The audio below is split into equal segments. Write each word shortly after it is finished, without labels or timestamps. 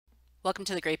Welcome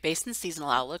to the Great Basin Seasonal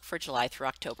Outlook for July through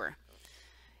October.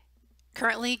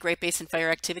 Currently, Great Basin fire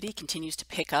activity continues to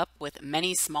pick up with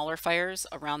many smaller fires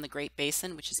around the Great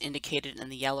Basin, which is indicated in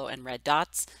the yellow and red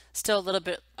dots. Still a little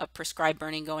bit of prescribed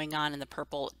burning going on in the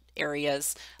purple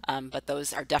areas, but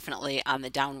those are definitely on the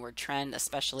downward trend,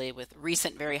 especially with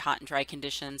recent very hot and dry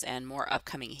conditions and more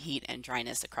upcoming heat and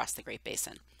dryness across the Great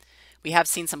Basin. We have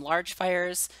seen some large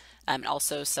fires and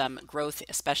also some growth,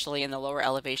 especially in the lower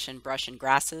elevation brush and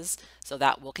grasses, so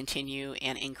that will continue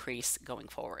and increase going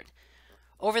forward.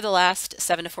 Over the last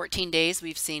 7 to 14 days,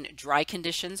 we've seen dry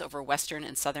conditions over western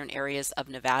and southern areas of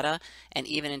Nevada and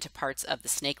even into parts of the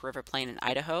Snake River Plain in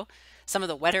Idaho. Some of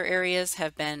the wetter areas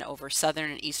have been over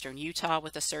southern and eastern Utah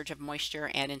with a surge of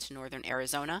moisture and into northern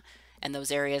Arizona, and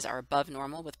those areas are above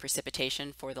normal with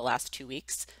precipitation for the last 2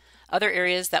 weeks. Other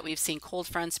areas that we've seen cold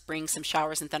fronts bring some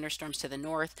showers and thunderstorms to the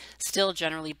north, still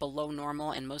generally below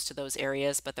normal in most of those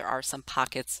areas, but there are some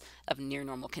pockets of near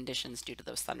normal conditions due to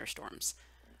those thunderstorms.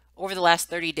 Over the last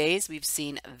 30 days, we've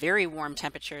seen very warm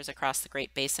temperatures across the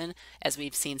Great Basin as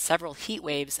we've seen several heat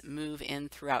waves move in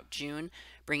throughout June,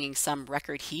 bringing some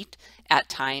record heat at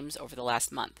times over the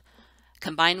last month.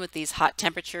 Combined with these hot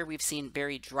temperature, we've seen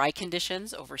very dry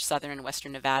conditions over southern and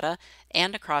western Nevada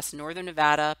and across northern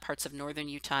Nevada, parts of northern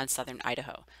Utah, and southern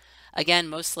Idaho. Again,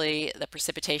 mostly the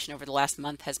precipitation over the last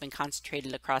month has been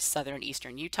concentrated across southern and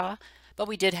eastern Utah, but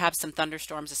we did have some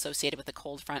thunderstorms associated with the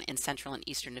cold front in central and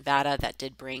eastern Nevada that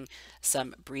did bring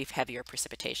some brief heavier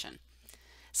precipitation.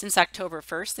 Since October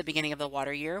 1st, the beginning of the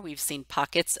water year, we've seen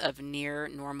pockets of near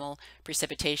normal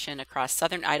precipitation across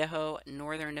southern Idaho,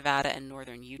 northern Nevada, and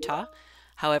northern Utah.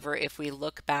 However, if we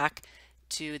look back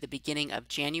to the beginning of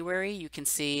January, you can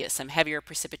see some heavier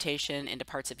precipitation into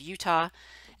parts of Utah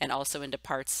and also into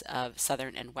parts of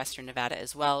southern and western Nevada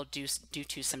as well due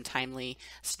to some timely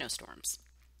snowstorms.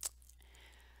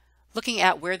 Looking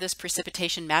at where this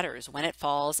precipitation matters, when it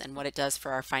falls, and what it does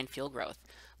for our fine fuel growth.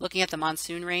 Looking at the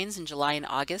monsoon rains in July and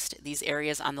August, these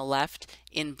areas on the left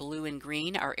in blue and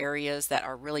green are areas that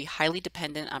are really highly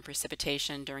dependent on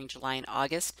precipitation during July and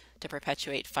August to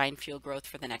perpetuate fine fuel growth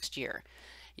for the next year.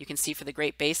 You can see for the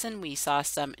Great Basin, we saw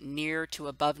some near to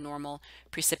above normal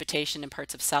precipitation in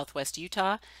parts of southwest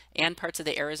Utah and parts of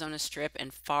the Arizona Strip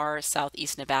and far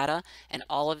southeast Nevada, and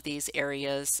all of these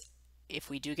areas, if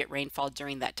we do get rainfall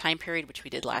during that time period, which we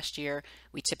did last year,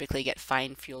 we typically get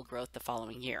fine fuel growth the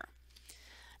following year.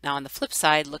 Now on the flip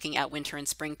side, looking at winter and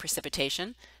spring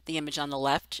precipitation, the image on the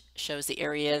left shows the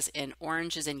areas in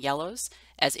oranges and yellows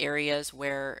as areas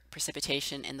where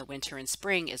precipitation in the winter and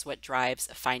spring is what drives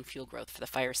fine fuel growth for the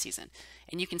fire season.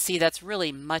 And you can see that's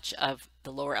really much of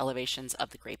the lower elevations of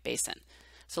the Great Basin.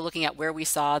 So looking at where we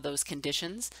saw those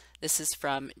conditions, this is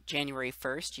from January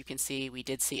 1st. You can see we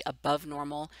did see above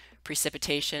normal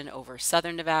precipitation over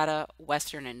southern Nevada,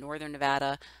 western and northern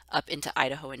Nevada, up into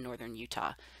Idaho and northern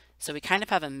Utah. So we kind of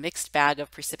have a mixed bag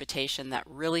of precipitation that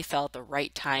really fell at the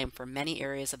right time for many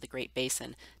areas of the Great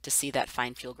Basin to see that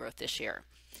fine fuel growth this year.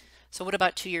 So what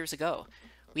about 2 years ago?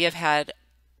 We have had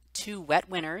 2 wet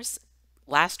winters.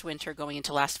 Last winter going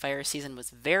into last fire season was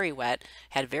very wet,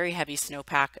 had very heavy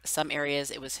snowpack. Some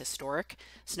areas it was historic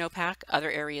snowpack,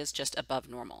 other areas just above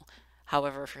normal.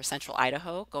 However, for central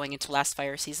Idaho, going into last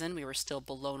fire season, we were still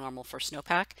below normal for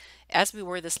snowpack, as we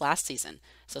were this last season.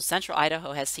 So central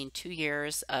Idaho has seen 2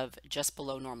 years of just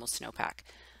below normal snowpack.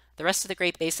 The rest of the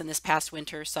Great Basin this past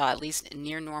winter saw at least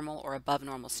near normal or above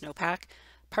normal snowpack.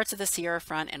 Parts of the Sierra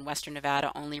Front and western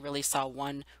Nevada only really saw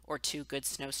 1 or 2 good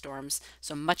snowstorms,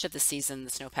 so much of the season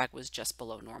the snowpack was just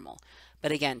below normal.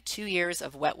 But again, 2 years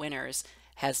of wet winters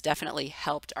has definitely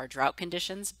helped our drought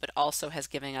conditions, but also has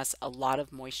given us a lot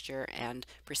of moisture and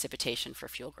precipitation for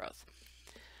fuel growth.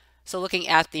 So looking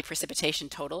at the precipitation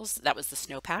totals, that was the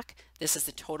snowpack. This is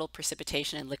the total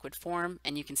precipitation in liquid form,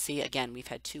 and you can see again we've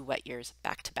had 2 wet years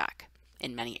back to back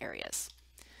in many areas.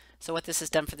 So what this has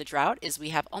done for the drought is we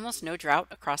have almost no drought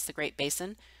across the Great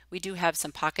Basin. We do have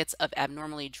some pockets of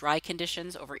abnormally dry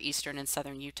conditions over eastern and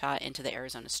southern Utah into the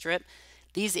Arizona Strip.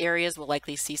 These areas will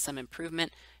likely see some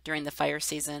improvement during the fire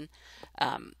season,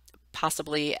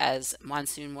 possibly as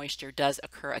monsoon moisture does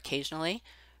occur occasionally.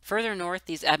 Further north,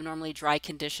 these abnormally dry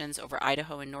conditions over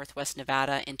Idaho and northwest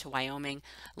Nevada into Wyoming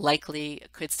likely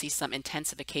could see some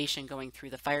intensification going through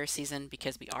the fire season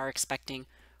because we are expecting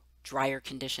drier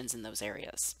conditions in those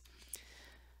areas.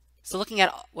 So looking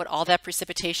at what all that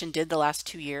precipitation did the last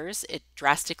 2 years, it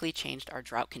drastically changed our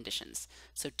drought conditions.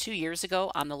 So 2 years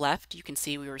ago on the left, you can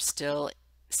see we were still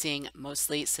seeing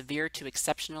mostly severe to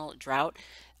exceptional drought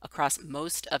across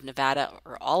most of Nevada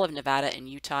or all of Nevada and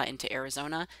Utah into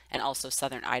Arizona and also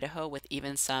southern Idaho with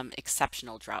even some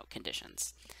exceptional drought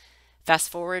conditions. Fast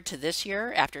forward to this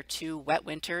year, after 2 wet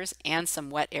winters and some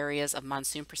wet areas of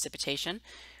monsoon precipitation,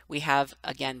 we have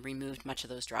again removed much of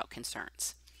those drought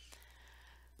concerns.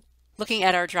 Looking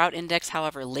at our drought index,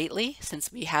 however, lately,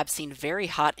 since we have seen very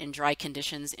hot and dry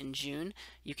conditions in June,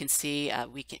 you can see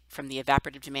from the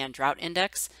evaporative demand drought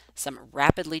index, some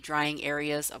rapidly drying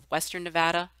areas of western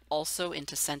Nevada, also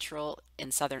into central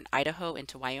and southern Idaho,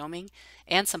 into Wyoming,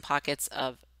 and some pockets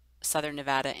of southern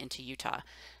Nevada into Utah.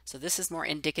 So this is more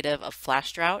indicative of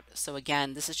flash drought. So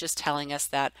again, this is just telling us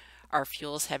that our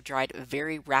fuels have dried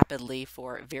very rapidly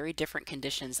for very different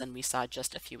conditions than we saw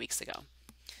just a few weeks ago.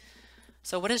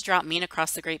 So what does drought mean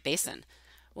across the Great Basin?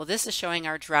 Well, this is showing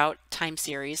our drought time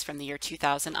series from the year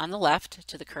 2000 on the left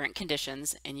to the current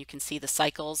conditions, and you can see the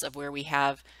cycles of where we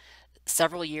have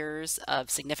several years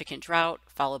of significant drought,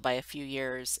 followed by a few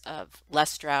years of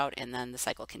less drought, and then the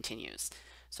cycle continues.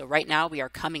 So right now we are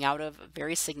coming out of a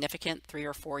very significant 3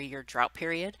 or 4 year drought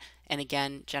period, and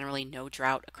again, generally no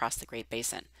drought across the Great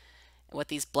Basin. What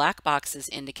these black boxes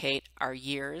indicate are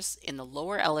years in the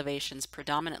lower elevations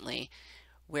predominantly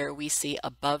where we see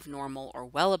above normal or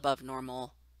well above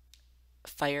normal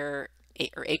fire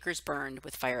or acres burned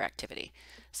with fire activity.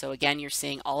 So again, you're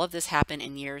seeing all of this happen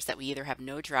in years that we either have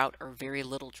no drought or very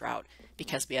little drought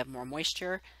because we have more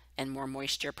moisture, and more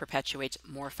moisture perpetuates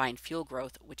more fine fuel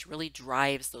growth, which really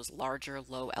drives those larger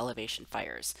low elevation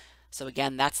fires. So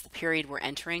again, that's the period we're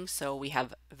entering. So we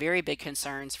have very big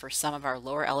concerns for some of our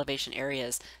lower elevation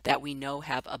areas that we know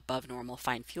have above normal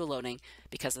fine fuel loading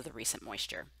because of the recent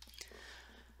moisture.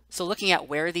 So looking at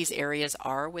where these areas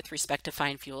are with respect to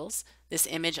fine fuels, this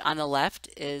image on the left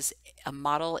is a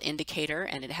model indicator,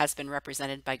 and it has been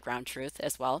represented by ground truth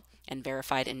as well and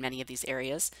verified in many of these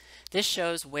areas. This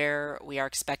shows where we are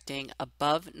expecting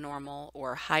above normal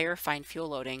or higher fine fuel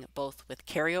loading, both with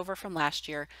carryover from last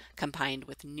year combined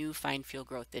with new fine fuel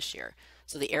growth this year.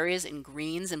 So the areas in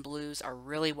greens and blues are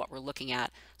really what we're looking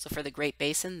at. So for the Great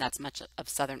Basin, that's much of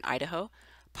southern Idaho,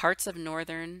 parts of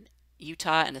northern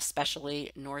Utah, and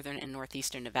especially northern and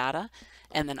northeastern Nevada,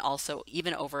 and then also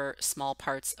even over small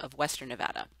parts of western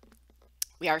Nevada.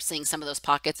 We are seeing some of those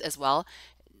pockets as well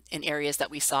in areas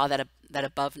that we saw that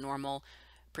above normal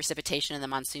precipitation in the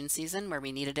monsoon season where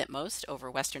we needed it most, over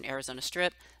western Arizona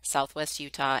Strip, southwest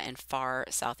Utah, and far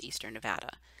southeastern Nevada.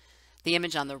 The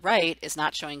image on the right is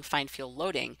not showing fine fuel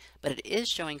loading, but it is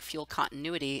showing fuel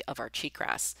continuity of our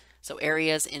cheatgrass. So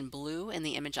areas in blue in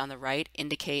the image on the right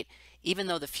indicate even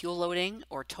though the fuel loading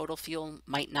or total fuel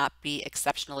might not be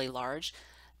exceptionally large,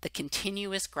 the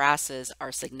continuous grasses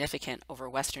are significant over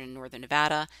western and northern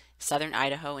Nevada, southern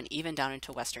Idaho, and even down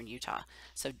into western Utah.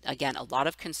 So again, a lot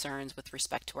of concerns with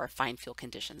respect to our fine fuel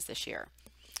conditions this year.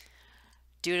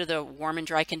 Due to the warm and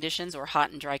dry conditions or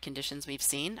hot and dry conditions we've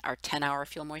seen, our 10-hour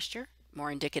fuel moisture,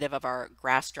 more indicative of our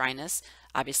grass dryness,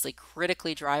 obviously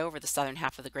critically dry over the southern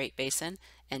half of the Great Basin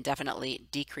and definitely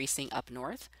decreasing up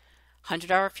north.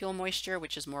 100-hour fuel moisture,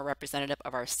 which is more representative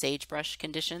of our sagebrush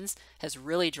conditions, has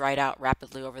really dried out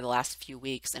rapidly over the last few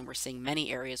weeks, and we're seeing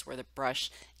many areas where the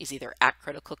brush is either at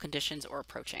critical conditions or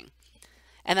approaching.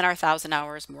 And then our 1,000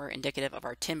 hours, more indicative of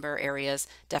our timber areas,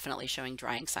 definitely showing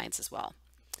drying signs as well.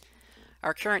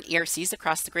 Our current ERCs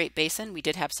across the Great Basin, we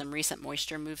did have some recent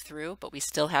moisture move through, but we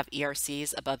still have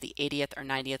ERCs above the 80th or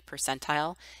 90th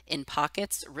percentile in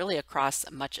pockets, really across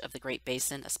much of the Great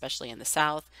Basin, especially in the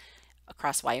south,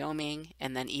 across Wyoming,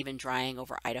 and then even drying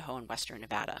over Idaho and western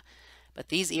Nevada. But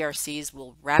these ERCs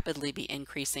will rapidly be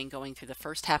increasing going through the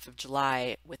first half of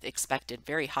July with expected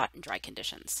very hot and dry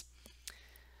conditions.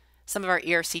 Some of our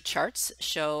ERC charts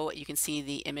show, you can see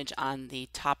the image on the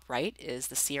top right is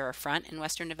the Sierra Front in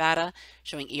western Nevada,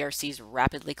 showing ERCs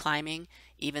rapidly climbing,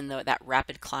 even though that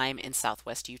rapid climb in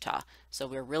southwest Utah. So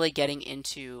we're really getting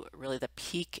into really the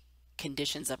peak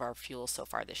conditions of our fuel so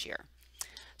far this year.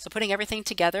 So putting everything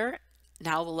together,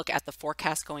 now we'll look at the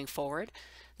forecast going forward.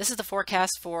 This is the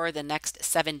forecast for the next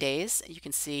 7 days. You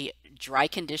can see dry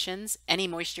conditions. Any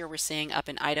moisture we're seeing up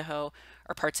in Idaho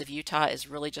or parts of Utah is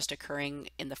really just occurring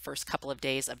in the first couple of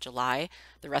days of July.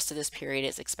 The rest of this period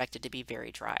is expected to be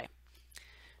very dry.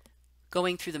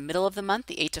 Going through the middle of the month,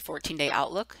 the 8 to 14 day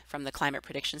outlook from the Climate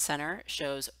Prediction Center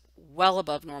shows well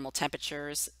above normal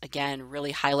temperatures, again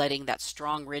really highlighting that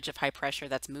strong ridge of high pressure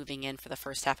that's moving in for the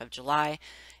first half of July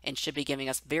and should be giving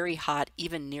us very hot,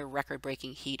 even near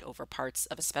record-breaking heat over parts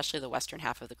of especially the western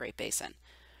half of the Great Basin.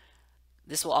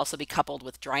 This will also be coupled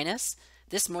with dryness.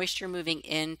 This moisture moving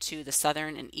into the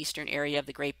southern and eastern area of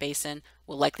the Great Basin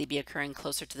will likely be occurring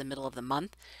closer to the middle of the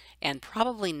month and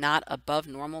probably not above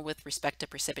normal with respect to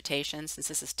precipitation, since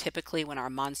this is typically when our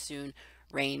monsoon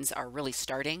rains are really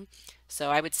starting. So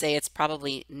I would say it's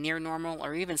probably near normal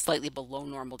or even slightly below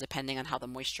normal depending on how the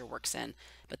moisture works in.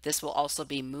 But this will also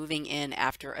be moving in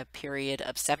after a period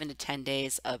of 7 to 10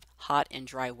 days of hot and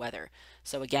dry weather.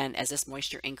 So again, as this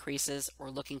moisture increases, we're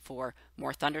looking for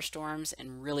more thunderstorms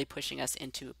and really pushing us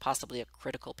into possibly a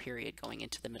critical period going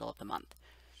into the middle of the month.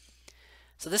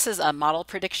 So this is a model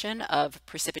prediction of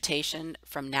precipitation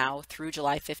from now through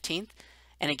July 15th.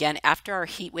 And again, after our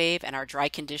heat wave and our dry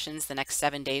conditions the next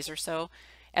 7 days or so,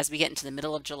 as we get into the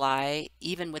middle of July,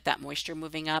 even with that moisture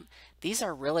moving up,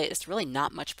 it's really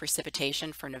not much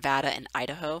precipitation for Nevada and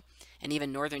Idaho, and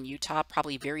even northern Utah,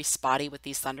 probably very spotty with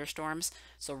these thunderstorms.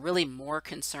 So really more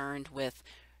concerned with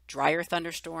drier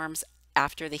thunderstorms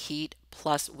after the heat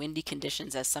plus windy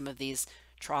conditions as some of these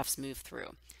troughs move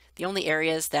through. The only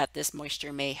areas that this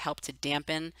moisture may help to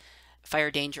dampen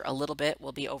fire danger a little bit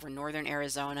will be over northern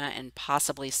Arizona and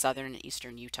possibly southern and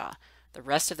eastern Utah. The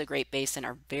rest of the Great Basin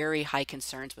are very high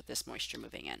concerns with this moisture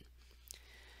moving in.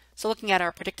 So looking at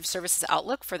our predictive services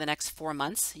outlook for the next 4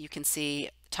 months, you can see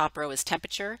top row is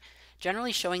temperature,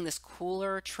 generally showing this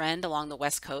cooler trend along the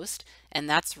west coast, and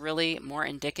that's really more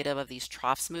indicative of these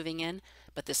troughs moving in.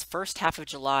 But this first half of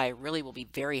July really will be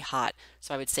very hot.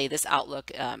 So I would say this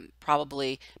outlook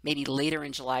probably maybe later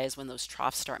in July is when those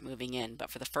troughs start moving in. But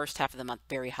for the first half of the month,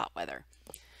 very hot weather.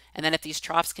 And then if these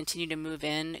troughs continue to move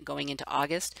in going into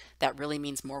August, that really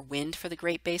means more wind for the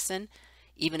Great Basin.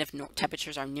 Even if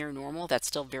temperatures are near normal, that's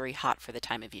still very hot for the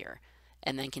time of year.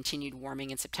 And then continued warming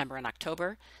in September and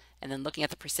October. And then looking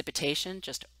at the precipitation,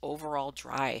 just overall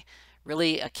dry,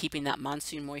 really keeping that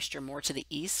monsoon moisture more to the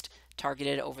east,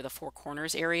 targeted over the Four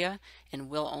Corners area, and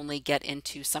we'll only get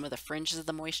into some of the fringes of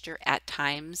the moisture at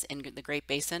times in the Great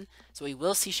Basin. So we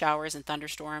will see showers and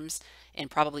thunderstorms in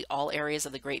probably all areas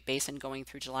of the Great Basin going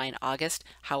through July and August.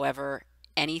 However,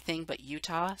 anything but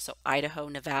Utah, so Idaho,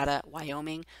 Nevada,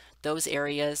 Wyoming, those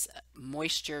areas,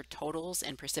 moisture totals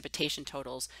and precipitation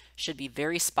totals should be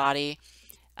very spotty,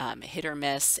 hit or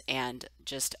miss, and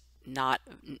just not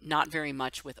very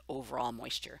much with overall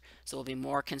moisture. So we'll be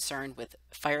more concerned with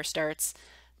fire starts,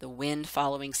 the wind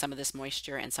following some of this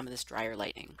moisture, and some of this drier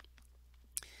lightning.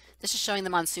 This is showing the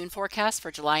monsoon forecast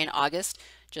for July and August,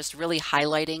 just really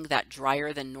highlighting that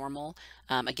drier than normal.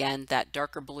 Again, that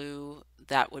darker blue,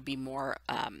 that would be more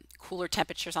cooler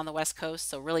temperatures on the west coast.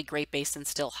 So really Great Basin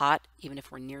still hot, even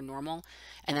if we're near normal.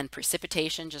 And then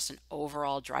precipitation, just an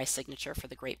overall dry signature for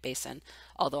the Great Basin.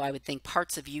 Although I would think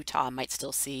parts of Utah might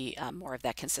still see more of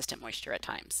that consistent moisture at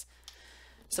times.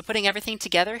 So putting everything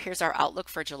together, here's our outlook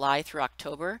for July through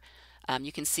October.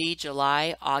 You can see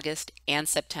July, August, and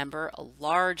September, a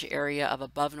large area of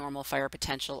above normal fire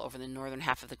potential over the northern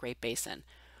half of the Great Basin.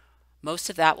 Most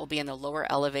of that will be in the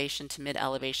lower elevation to mid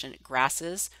elevation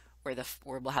grasses, where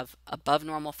we'll have above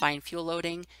normal fine fuel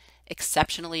loading,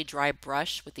 exceptionally dry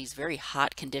brush with these very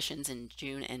hot conditions in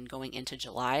June and going into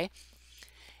July.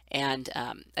 And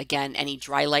again, any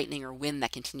dry lightning or wind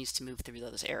that continues to move through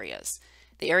those areas.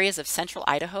 The areas of central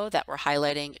Idaho that we're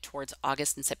highlighting towards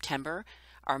August and September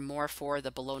are more for the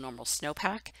below normal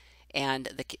snowpack,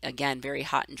 and again, very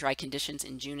hot and dry conditions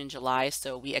in June and July.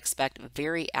 So we expect a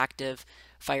very active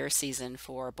fire season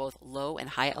for both low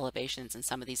and high elevations in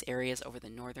some of these areas over the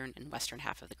northern and western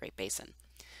half of the Great Basin.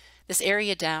 This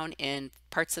area down in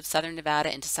parts of southern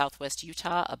Nevada into southwest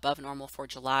Utah, above normal for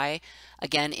July,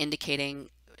 again indicating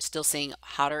still seeing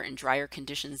hotter and drier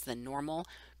conditions than normal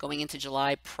going into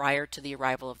July prior to the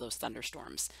arrival of those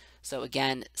thunderstorms. So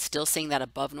again, still seeing that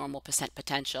above normal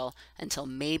potential until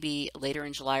maybe later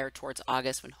in July or towards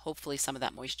August, when hopefully some of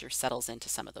that moisture settles into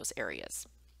some of those areas.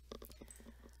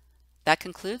 That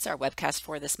concludes our webcast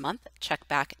for this month. Check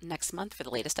back next month for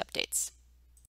the latest updates.